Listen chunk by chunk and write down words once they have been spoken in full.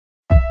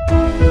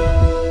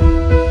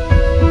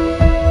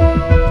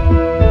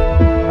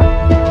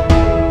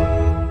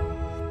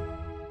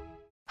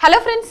Hello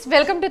friends,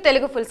 welcome to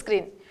Telugu full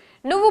screen.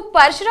 నువ్వు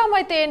పరశురామ్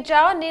అయితే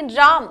ఏంట్రా, నేను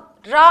రామ్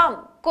రామ్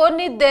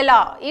కొన్నిద్దెలా.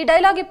 ఈ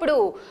డైలాగ్ ఇప్పుడు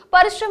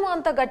పరిశ్రమ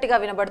అంతా గట్టిగా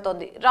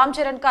వినబడుతోంది. రామ్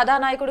చరణ్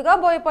కథానాయకుడిగా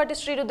బోయపాటి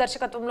శ్రీను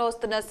దర్శకత్వంలో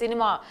వస్తున్న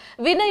సినిమా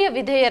వినయ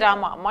విధేయ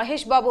రామ.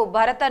 మహేష్ బాబు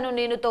భరతను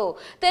నేనుతో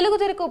తెలుగు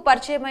తెరకు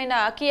పరిచయమైన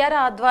కియారా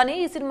అద్వానీ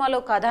ఈ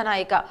సినిమాలో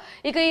కథానాయిక.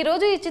 ఇక ఈ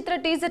రోజు ఈ చిత్ర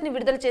టీజర్ ని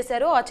విడుదల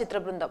చేశారు ఆ చిత్ర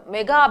బృందం.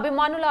 మెగా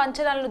అభిమానుల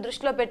అంచనాలను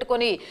దృష్టిలో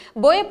పెట్టుకుని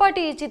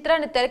బోయపాటి ఈ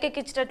చిత్రాన్ని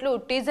తెరకెక్కించినట్లు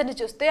టీజర్ ని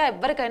చూస్తే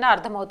ఎవరికైనా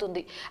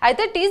అర్థమవుతుంది.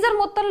 అయితే టీజర్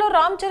మొత్తంలో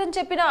రామ్ చరణ్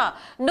చెప్పిన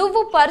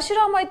నువ్వు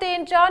పరశురామ్ అయితే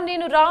ఏంట్రా,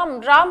 నేను రామ్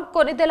రామ్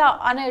కొనిదెలా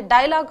అనే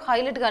డైలాగ్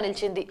హైలైట్ గా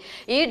నిలిచింది.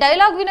 ఈ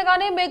డైలాగ్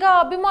వినగానే మెగా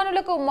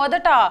అభిమానులకు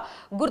మొదట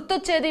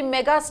గుర్తొచ్చేది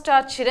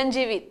మెగాస్టార్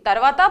చిరంజీవి,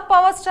 తర్వాత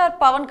పవర్ స్టార్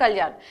పవన్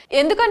కళ్యాణ్.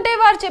 ఎందుకంటే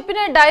వారు చెప్పిన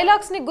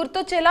డైలాగ్స్ ని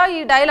గుర్తొచ్చేలా ఈ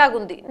డైలాగ్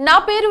ఉంది. నా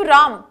పేరు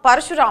రామ్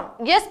పరశురామ్,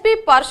 ఎస్పీ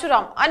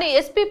పరశురామ్ అని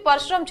ఎస్పీ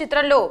పరశురామ్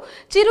చిత్రంలో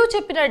చిరు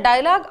చెప్పిన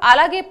డైలాగ్.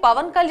 అలాగే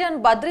పవన్ కళ్యాణ్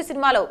బద్రి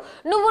సినిమాలో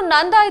నువ్వు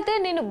నంద అయితే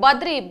నేను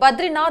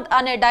బద్రీనాథ్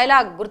అనే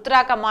డైలాగ్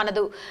గుర్తురాక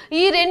మానదు.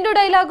 ఈ రెండు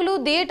డైలాగులు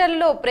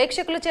థియేటర్లలో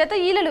ప్రేక్షకుల చేత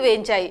ఈలలు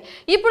వేయించాయి.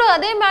 ఇప్పుడు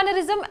అదే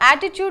మేనరిజం,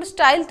 యాటిట్యూడ్,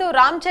 స్టైల్ తో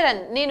రామ్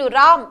చరణ్ నేను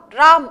రామ్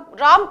రామ్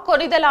రామ్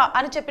కొనిదెలా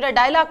అని చెప్పిన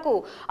డైలాగ్ కు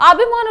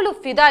అభిమానులు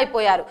ఫిదా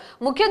అయిపోయారు.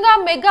 ముఖ్యంగా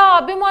మెగా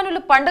అభిమానులు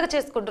పండుగ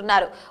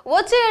చేసుకుంటున్నారు.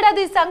 వచ్చే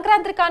ఏడాది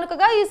సంక్రాంతి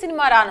కానుకగా ఈ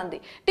సినిమా రానుంది.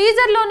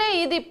 టీజర్ లోనే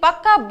ఇది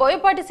పక్కా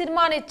బోయపాటి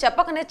సినిమా అని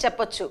చెప్పకనే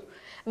చెప్పొచ్చు.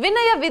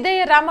 వినయ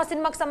విధేయ రామ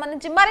సినిమాకి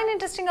సంబంధించి మరిన్ని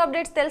ఇంట్రెస్టింగ్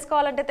అప్డేట్స్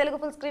తెలుసుకోవాలంటే తెలుగు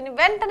ఫుల్ స్క్రీన్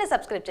వెంటనే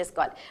సబ్స్క్రైబ్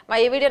చేసుకోవాలి. మా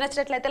ఈ వీడియో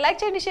నచ్చినట్లయితే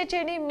లైక్ చేయండి, షేర్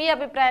చేయండి, మీ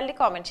అభిప్రాయాన్ని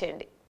కామెంట్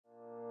చేయండి.